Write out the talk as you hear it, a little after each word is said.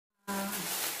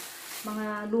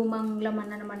mga lumang laman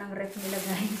na naman ng ref nila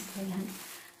guys. Ayan.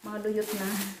 Mga duyot na.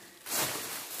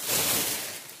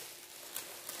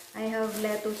 I have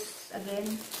lettuce again.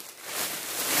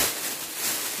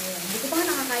 Ayan. Hindi ko pa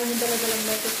nga nakakain yung dala-dalang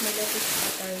lettuce. May lettuce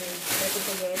butter. Lettuce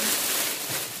again.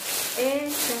 Eh,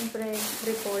 syempre,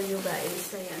 repolyo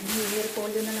guys. Ayan.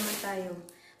 Repolyo na naman tayo.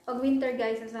 Pag winter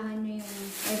guys, asahan nyo yung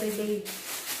everyday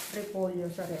repolyo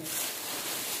sa ref.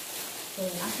 So,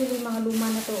 actually, mga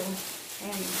luma na to.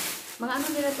 Ayan. Mga ano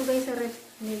nila to guys sa ref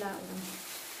nila.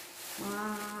 Mga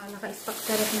naka-stock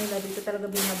sa ref nila. Dito talaga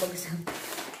binabagsak.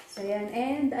 So, ayan.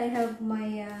 And I have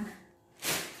my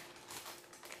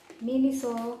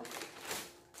MINISO.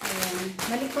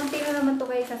 Ayan. Konti na naman to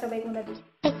guys. Sasabay ko na dito.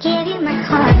 I gave you my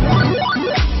heart.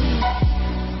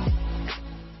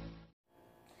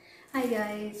 Hi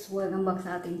guys! Welcome back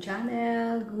sa ating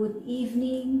channel. Good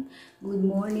evening, good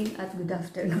morning, at good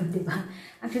afternoon, diba?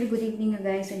 Actually, good evening na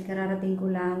guys, and kararating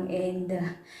ko lang, and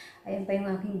ayan pa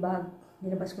yung aking bag.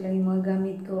 Nilabas ko lang yung mga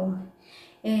gamit ko.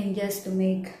 And just to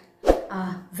make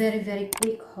a very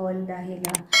quick haul dahil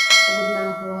pagod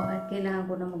na ako at kailangan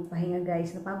ko na magpahinga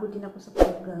guys. Napagod din ako sa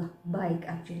pag-bike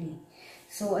actually.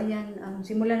 So, ayan,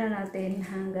 simulan na natin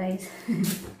ha guys.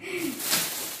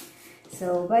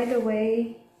 So, by the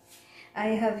way,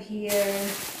 I have here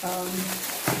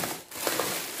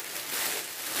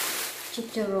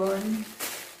chicharon.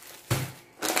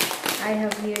 I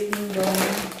have here ding dong,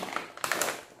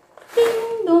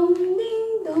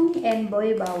 and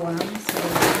boy bawang. So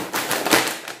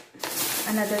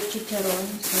another chicharon.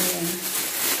 So yan.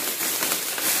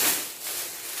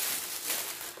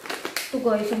 Ito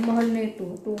guys, ang mahal na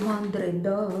ito. 200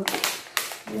 200.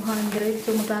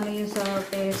 So magkano yun sa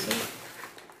peso?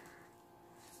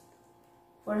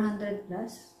 400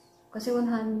 plus. Kasi yung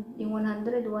 100,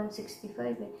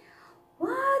 165 eh.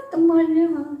 What? Ang mahal niya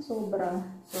ha. Sobra.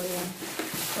 So yan.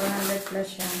 400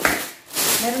 plus siya.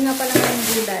 Meron nga pala ng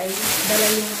gulay. Dala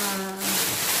yung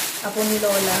apo ni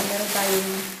Lola. Meron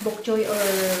tayong bok choy or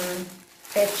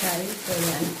pechay. So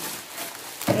yan.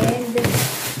 And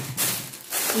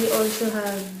we also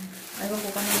have, ayaw ko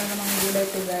kanina namang gulay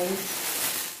to guys.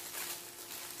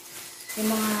 Yung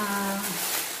mga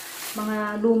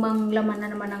lumang laman na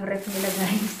naman ng ref nila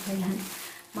guys. Ayan.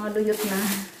 Mga duyot na.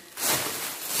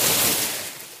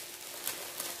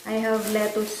 I have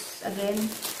lettuce again.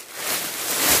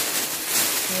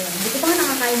 Ayan. Hindi ko pa nga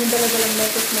nakakain yung dala-dalang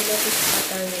lettuce. May lettuce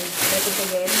butter. Lettuce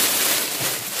again.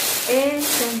 Eh,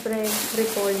 syempre,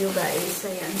 repolyo guys.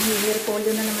 Ayan.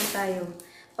 Repolyo na naman tayo.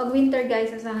 Pag winter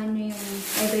guys, asahan nyo yung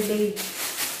everyday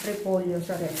repolyo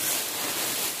sa ref.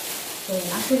 So,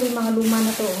 actually, mga luma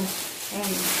na to.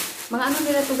 Ayan. Mga ano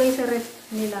nila to guys sa ref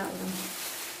nila.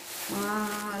 Mga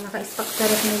naka-stock sa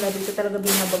ref nila. Dito talaga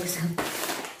binabagsak.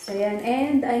 So, yan.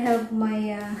 And I have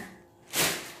my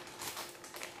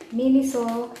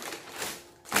MINISO.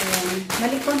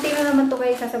 Ayan. Konti na naman to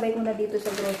guys. Sasabay ko na dito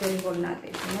sa grocery haul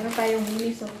natin. So, meron tayong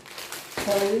MINISO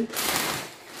haul.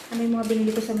 Ano yung mga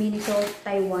binili ko sa MINISO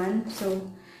Taiwan.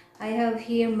 So, I have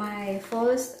here my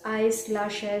false eyes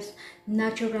lashes,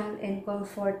 natural and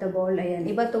comfortable. Ayan.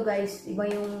 Iba to guys. Iba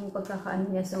yung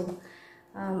pagkakaano niya. So,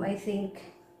 I think,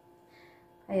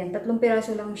 ayan, 3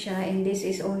 piraso lang siya. And this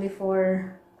is only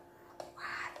for,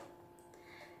 what?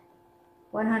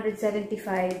 175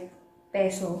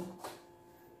 peso.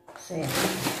 So, ayan.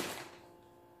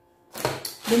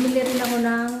 Bumili rin ako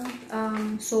ng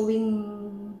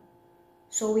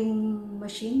sewing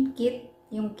machine, kit.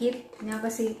 Yung kit niya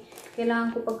kasi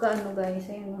kailangan ko pagka ano guys,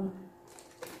 ayun.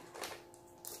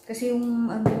 Kasi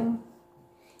yung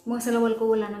mga salawal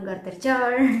ko wala ng garter.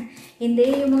 Char!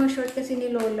 Hindi, yung mga short kasi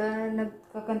ni Lola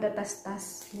nagkakanda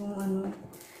tas-tas yung ano.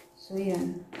 So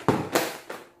yan.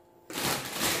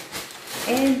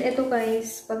 And eto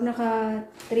guys, pag naka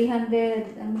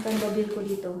 300, ano kan babil ko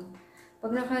dito?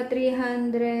 Pag naka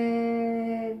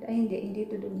 300, ay hindi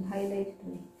to dun, highlight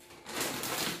to eh.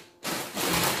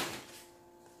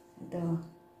 Ito.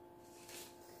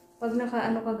 Pag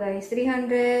naka ano ka guys,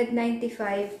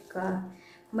 395 ka,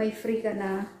 may free ka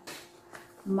na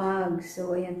mug.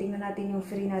 So, ayan, tingnan natin yung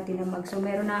free natin na mug. So,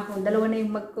 meron na ako. Dalawa na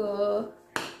yung mug ko.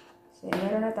 So,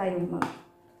 meron na tayong mug.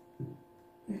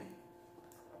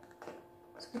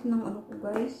 Sakit ng ano ko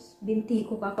guys. Binti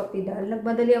ko kakapidal.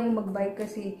 Nagmadali ako magbike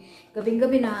kasi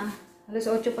gabing-gabi na. Alas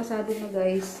 8 pasado na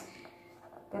guys.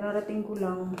 Kararating ko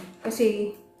lang.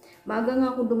 Kasi maaga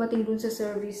nga ako dumating dun sa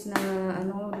service na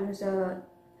ano, dun sa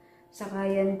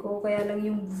sakayan ko. Kaya lang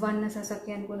yung van na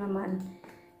sasakyan ko naman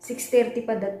 6:30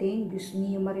 pa dating. Diyos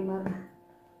niyo marimar.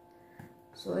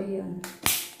 So ayan.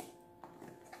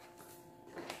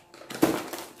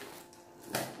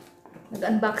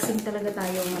 Nag-unboxing talaga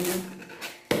tayo ngayon.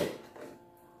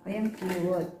 Ayan,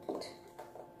 cute.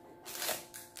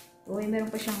 Uy, meron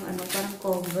pa siyang ano, parang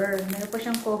cover. Meron pa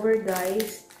siyang cover,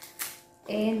 guys.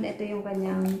 And ito yung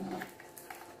kanyang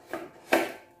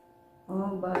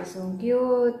basong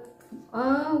cute.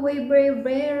 Way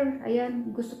bear.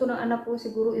 Ayan, gusto to ng anak ko.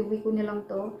 Siguro iuwi ko nilang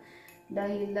to.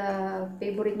 Dahil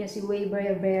favorite niya si way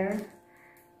bear.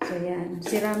 So, ayan.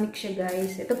 Ceramic siya,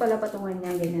 guys. Ito pala patungan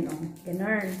niya. Ganyan,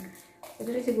 Ganon. Ito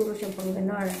rin siguro siyang pang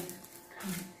ganon.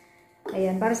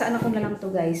 Ayan. Para sa anak ko na lang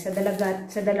to, guys. Sa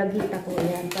dalagita ko.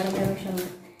 Ayan. Para meron siyang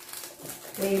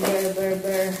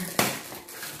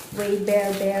way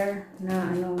bear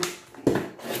na ano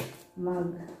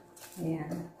mug.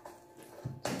 Ayan.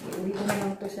 Sige, uwi ko na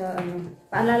lang to sa ano.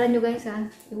 Paalala nyo, guys, ha.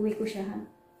 Iuwi ko siya, ha.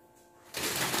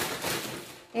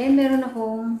 And meron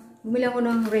bumili ako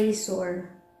ng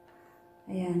razor.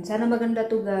 Ayan. Sana maganda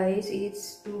to, guys.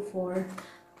 It's 4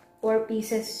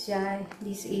 pieces siya.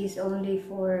 This is only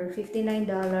for $59.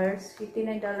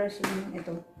 $59 yung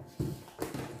ito.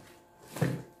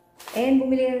 And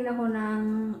bumili rin ako ng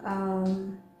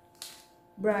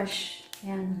brush.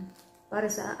 Ayan. Para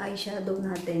sa eyeshadow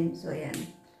natin. So, ayan.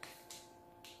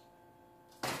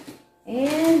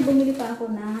 And bumili pa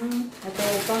ako ng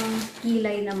pang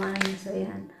kilay naman. So,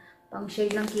 ayan. Pang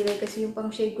shade ng kilay. Kasi yung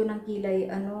pang shade ko ng kilay,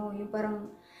 yung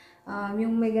parang,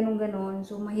 yung may ganun-ganon.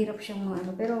 So, mahirap siyang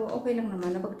pero okay lang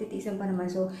naman. Napagtitiisan pa naman.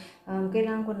 So,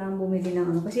 kailangan ko na bumili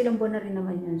ng kasi ilang buwan na rin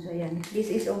naman yun. So, ayan. This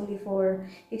is only for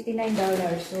 $59.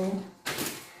 So,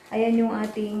 ayan yung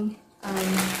ating,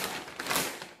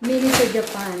 MINISO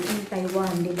JAPAN in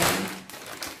Taiwan, di ba?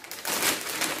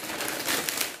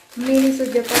 MINISO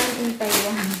JAPAN in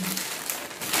Taiwan.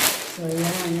 So,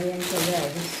 ayan siya,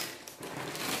 guys.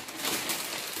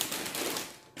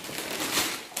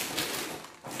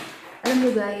 Alam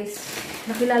nyo, guys,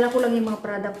 nakilala ko lang yung mga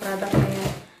product na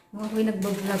yun. Nung ako'y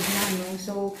nagbablog na, no?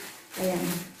 So, ayan.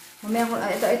 Mamaya ko,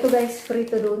 ito guys, free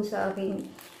to doon sa aking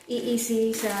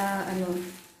EEC sa,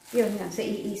 yun nga, sa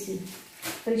EEC.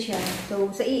 Free siya.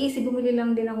 So, sa EEC, bumili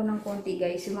lang din ako ng konti,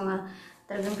 guys. Yung mga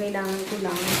talagang kailangan ko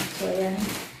lang. So, ayan.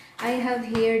 I have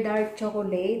here dark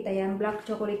chocolate. Ayan, black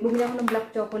chocolate. Bumili ako ng black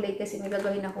chocolate kasi may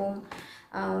gagawin akong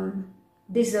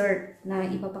dessert na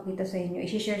ipapakita sa inyo.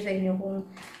 I-share sa inyo kung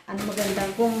ano maganda,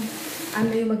 kung ano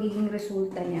yung magiging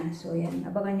resulta niya. So, ayan.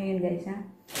 Abangan nyo yun, guys, ha.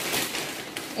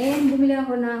 And, bumili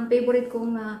ako ng favorite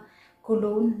kong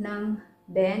cologne ng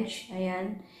Bench.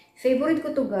 Ayan. Favorite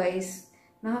ko to, guys.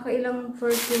 Nakakailang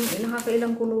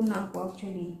cologne na ako,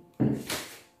 actually.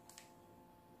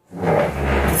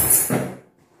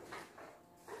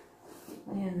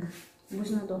 Ayan.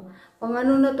 Ubus na to. Pang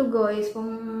ano na to, guys.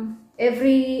 Pang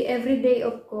every day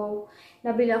of ko,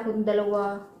 nabili akong 2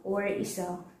 or 1.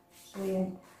 So,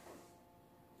 ayan.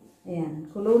 Ayan.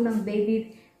 Cologne ng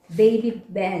Baby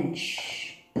Bench.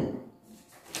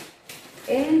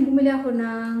 And, bumili ako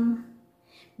ng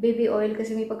baby oil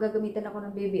kasi may paggagamitan ako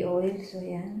ng baby oil. So,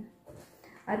 ayan.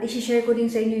 At isi-share ko din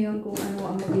sa inyo yun kung ano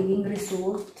ang magiging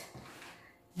result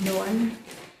noon.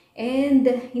 And,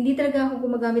 hindi talaga ako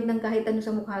gumagamit ng kahit ano sa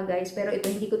mukha, guys. Pero ito,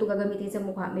 hindi ko ito gagamitin sa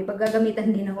mukha. May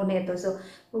paggagamitan din ako neto. So,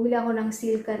 bumili ako ng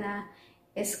Silka na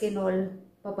Eskinol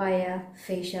Papaya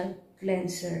Facial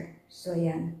Cleanser. So,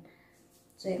 ayan.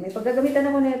 So, ayan. May paggagamitan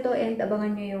ako neto and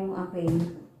abangan nyo yung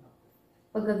aking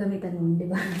paggagamitan nun, di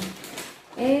ba?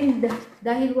 And,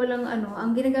 dahil walang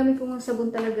ang ginagamit ko ng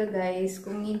sabon talaga, guys,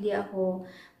 kung hindi ako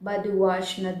body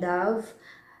wash na Dove,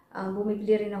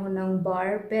 bumibili rin ako ng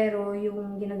bar, pero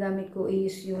yung ginagamit ko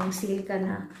is yung Silka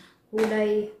na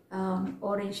kulay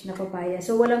orange na papaya.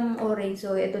 So, walang orange,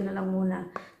 so ito na lang muna.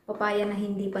 Papaya na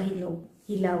hindi pa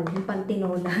hilaw, yung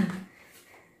pantinola.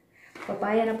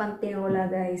 Papaya na pantinola,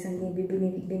 guys, ang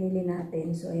binili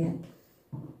natin. So, ayan.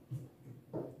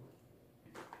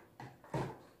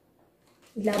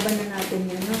 Ilaban na natin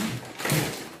yan, no?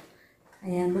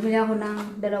 Ayan, bumili ako ng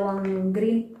 2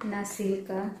 green na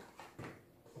Silka.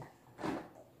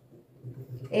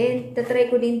 And,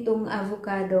 tatry ko din tong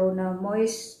avocado na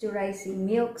moisturizing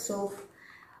milk soap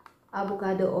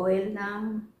avocado oil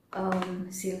ng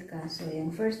Silka. So,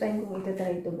 ayan. First time kong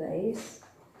itatry ito, guys.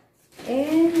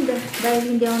 And,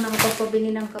 dahil hindi ako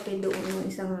nakapagpabili ng kape doon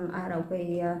ng isang araw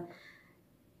kay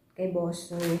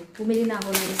boss. So, bumili na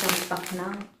ako ng isang pack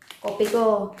ng kopi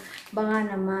ko. Baka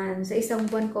naman, sa isang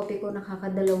buwan kopi ko,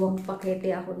 nakaka2 pakete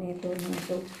ako nito. No?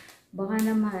 So, baka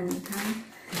naman, ha?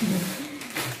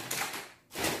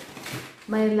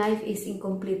 My life is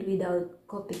incomplete without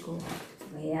kopi ko.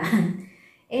 So, ayan.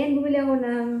 And, bumili ako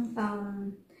ng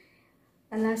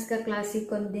Alaska Classic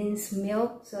Condensed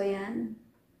Milk. So, ayan.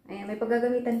 Ayan, may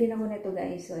paggagamitan din ako nito,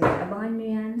 guys. So, ayan. Abangan nyo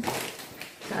yan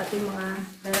sa ating mga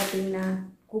darating na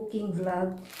cooking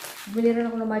vlog. Bumili rin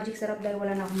ako ng magic syrup dahil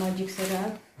wala na akong magic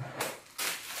syrup.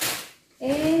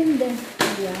 And,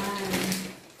 ayan.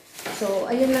 So,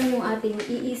 ayun lang yung ating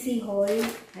EEC haul.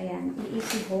 Ayan,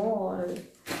 EEC haul.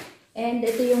 And,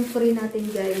 ito yung free natin,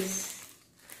 guys.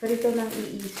 Free to ng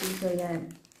EEC. So, ayan.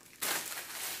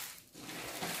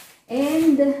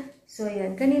 And, so,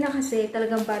 ayan. Kanina kasi,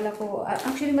 talagang bala ko,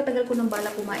 actually, matagal ko nang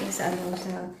bala kumain sa,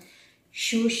 sa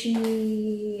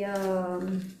sushi,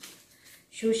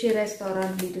 sushi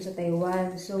restaurant dito sa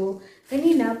Taiwan. So,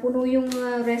 kanina, puno yung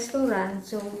restaurant.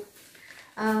 So,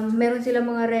 meron sila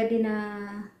mga ready na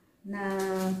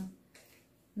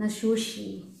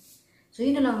sushi. So,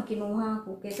 yun na lang ang kinuha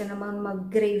ko. Kaysa naman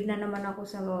mag-grave na naman ako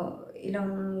sa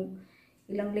ilang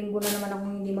linggo na naman ako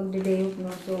hindi magde-day off,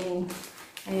 no? So,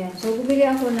 ayan. So, bumili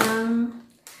ako ng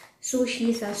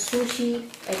sushi sa Sushi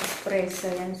Express.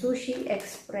 Ayan, Sushi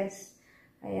Express.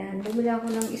 Ayan, bumili ako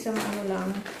ng isang ano lang.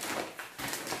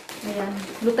 Ayan,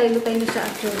 lutay-lutay na siya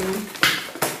actually.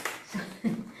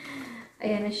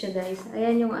 Ayan na siya, guys.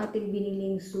 Ayan yung ating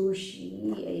biniling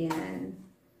sushi. Ayan.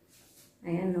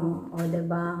 Ayan, o. O,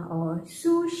 diba? O,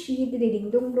 sushi.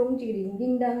 Diding-dong-dong.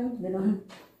 Diding-ding-dang. Ganon.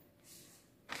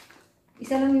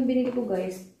 Isa lang yung binili ko,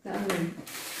 guys. Sa ano.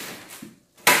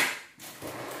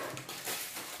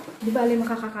 Di ba, alin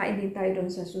makakakain din tayo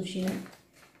doon sa sushi na.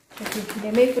 Kasi,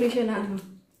 may free siya na ano.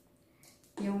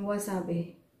 Yung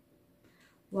wasabi.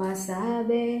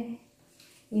 Wasabi.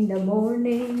 In the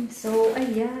morning. So,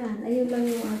 ayan. Ayun lang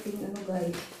yung ating, ano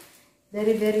guys.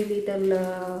 Very, very little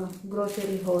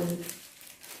grocery haul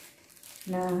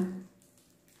na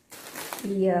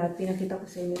pinakita ko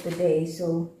sa inyo today.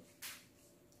 So,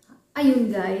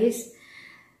 ayun guys.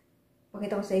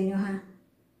 Pakita ko sa inyo ha.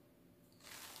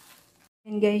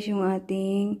 Ayan guys yung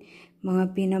ating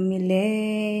mga pinamili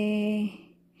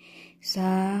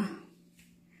sa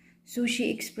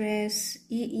Sushi Express,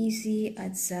 EEC,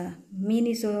 at sa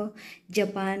MINISO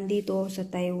Japan dito sa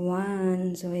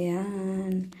Taiwan. So,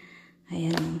 ayan.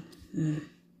 Ayan.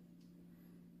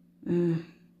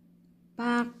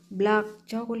 Pack, black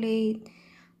chocolate,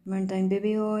 meron tayong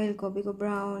baby oil, coffee ko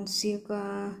brown,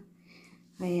 sika.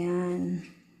 Ayan.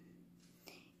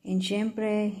 And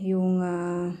syempre, yung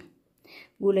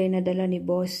gulay na dala ni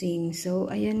Bossing. So,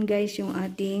 ayan guys, yung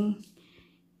ating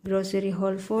grocery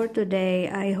haul for today.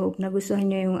 I hope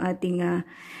nagustuhan nyo yung ating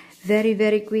very,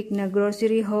 very quick na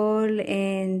grocery haul.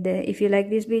 And if you like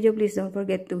this video, please don't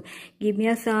forget to give me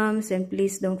a thumbs. And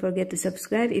please don't forget to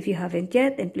subscribe if you haven't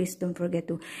yet. And please don't forget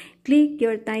to click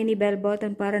your tiny bell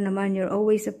button para naman you're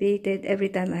always updated every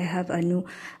time I have a new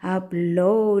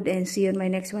upload. And see you on my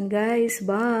next one, guys.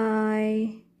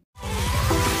 Bye!